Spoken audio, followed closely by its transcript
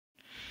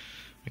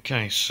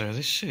Okay, so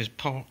this is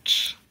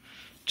part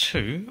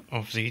 2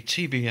 of the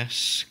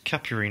Tbs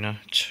Caipirinha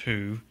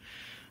 2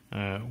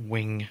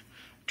 wing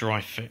dry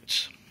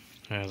fit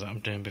that I'm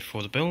doing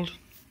before the build.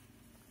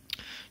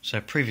 So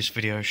previous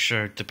video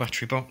showed the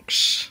battery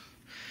box,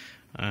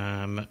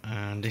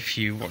 and if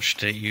you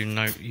watched it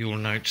you'll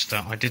note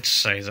that I did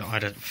say that I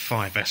had a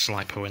 5S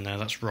LiPo in there.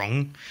 That's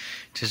wrong.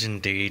 It is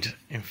indeed,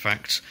 in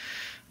fact,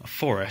 a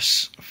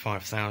 4S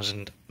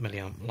 5000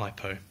 milliamp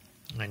LiPo.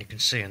 And you can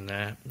see in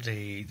there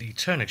the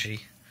Turnigy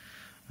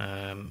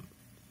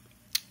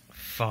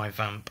 5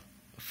 amp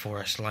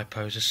 4S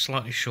LiPos are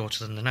slightly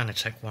shorter than the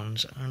Nanotech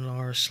ones and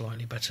are a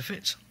slightly better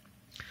fit.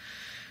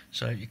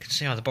 So you can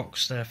see how the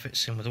box there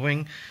fits in with the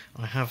wing.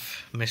 I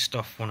have missed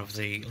off one of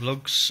the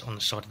lugs on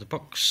the side of the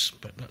box,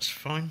 but that's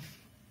fine.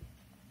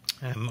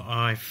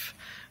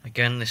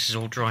 Again, this is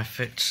all dry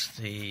fit.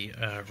 The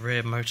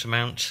rear motor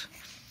mount,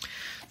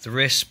 the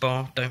rear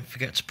spar, don't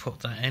forget to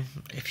put that in.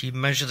 If you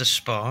measure the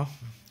spar,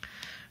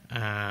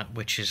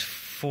 which is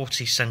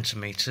 40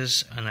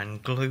 centimeters, and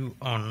then glue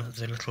on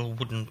the little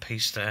wooden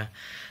piece there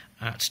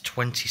at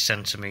 20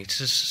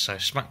 centimeters, so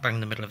smack bang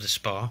in the middle of the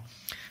spar,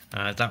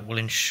 that will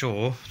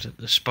ensure that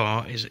the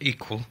spar is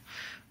equal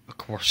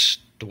across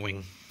the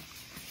wing.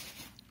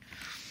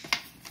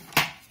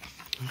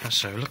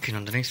 So looking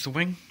underneath the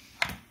wing,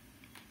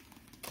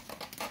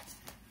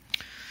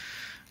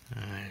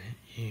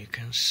 you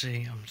can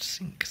see, I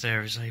think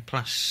there is an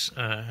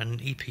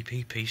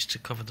EPP piece to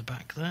cover the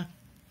back there.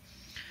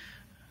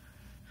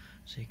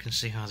 So you can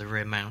see how the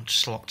rear mount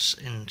slots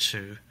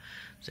into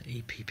the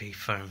EPP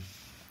foam.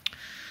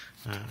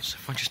 So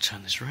if I just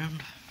turn this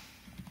around,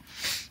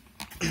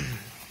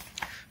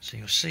 so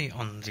you'll see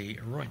on the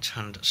right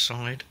hand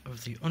side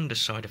of the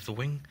underside of the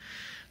wing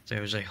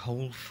there is a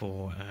hole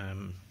for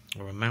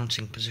or a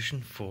mounting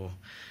position for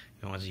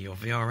either your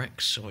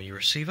VRX or your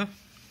receiver.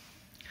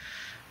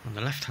 On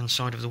the left hand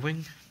side of the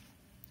wing,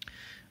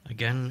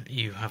 again,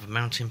 you have a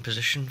mounting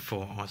position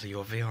for either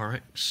your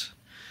VRX,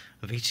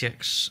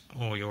 VTX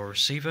or your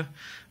receiver.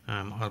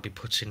 I'll be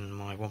putting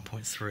my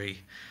 1.3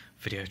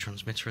 video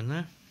transmitter in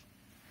there.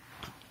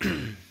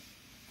 Turn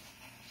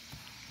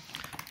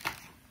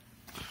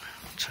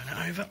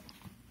it over.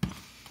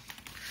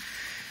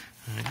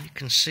 And you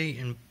can see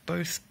in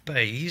both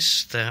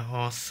bays there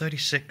are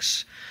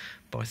 36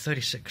 by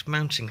 36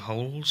 mounting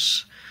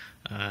holes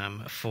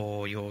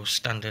for your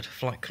standard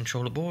flight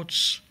controller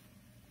boards.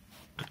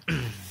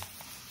 There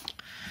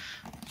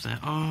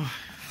are,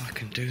 if I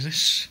can do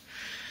this,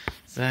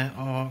 there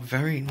are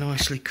very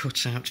nicely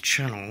cut out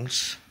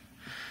channels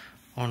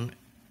on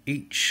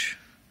each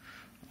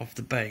of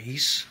the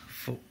bays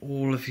for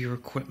all of your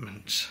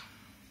equipment.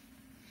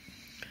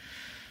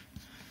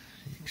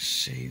 You can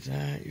see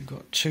there you've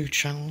got 3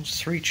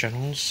 channels,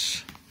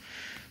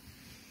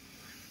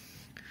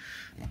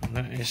 and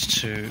that is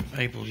to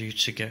enable you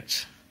to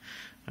get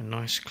a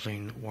nice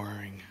clean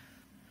wiring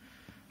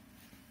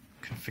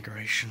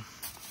configuration.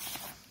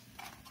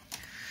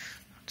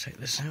 I'll take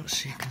this out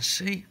so you can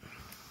see.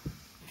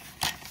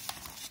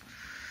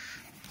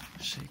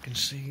 So you can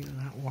see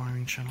that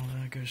wiring channel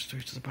there goes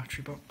through to the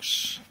battery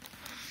box.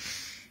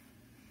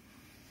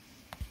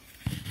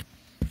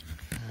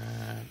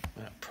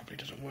 That probably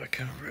doesn't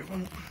work out very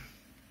well.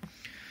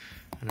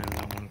 And then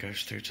that one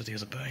goes through to the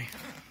other bay.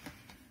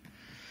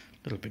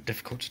 A little bit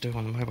difficult to do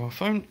on the mobile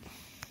phone,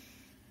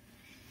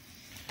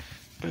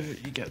 but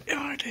you get the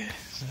idea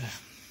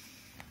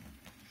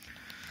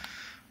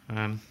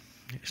there.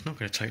 It's not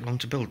going to take long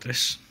to build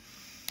this,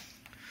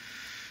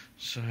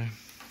 so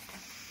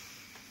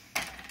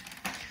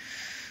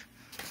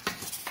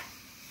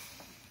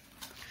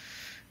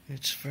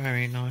it's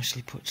very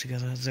nicely put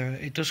together.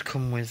 It does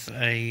come with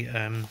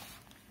a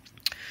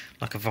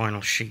like a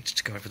vinyl sheet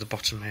to go over the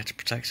bottom here to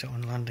protect it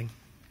on landing.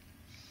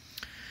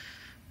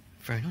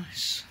 Very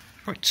nice.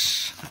 Right,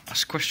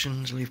 ask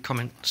questions, leave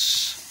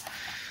comments.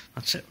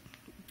 That's it.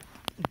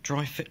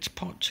 Dry fit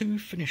part 2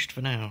 finished for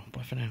now.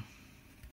 Bye for now.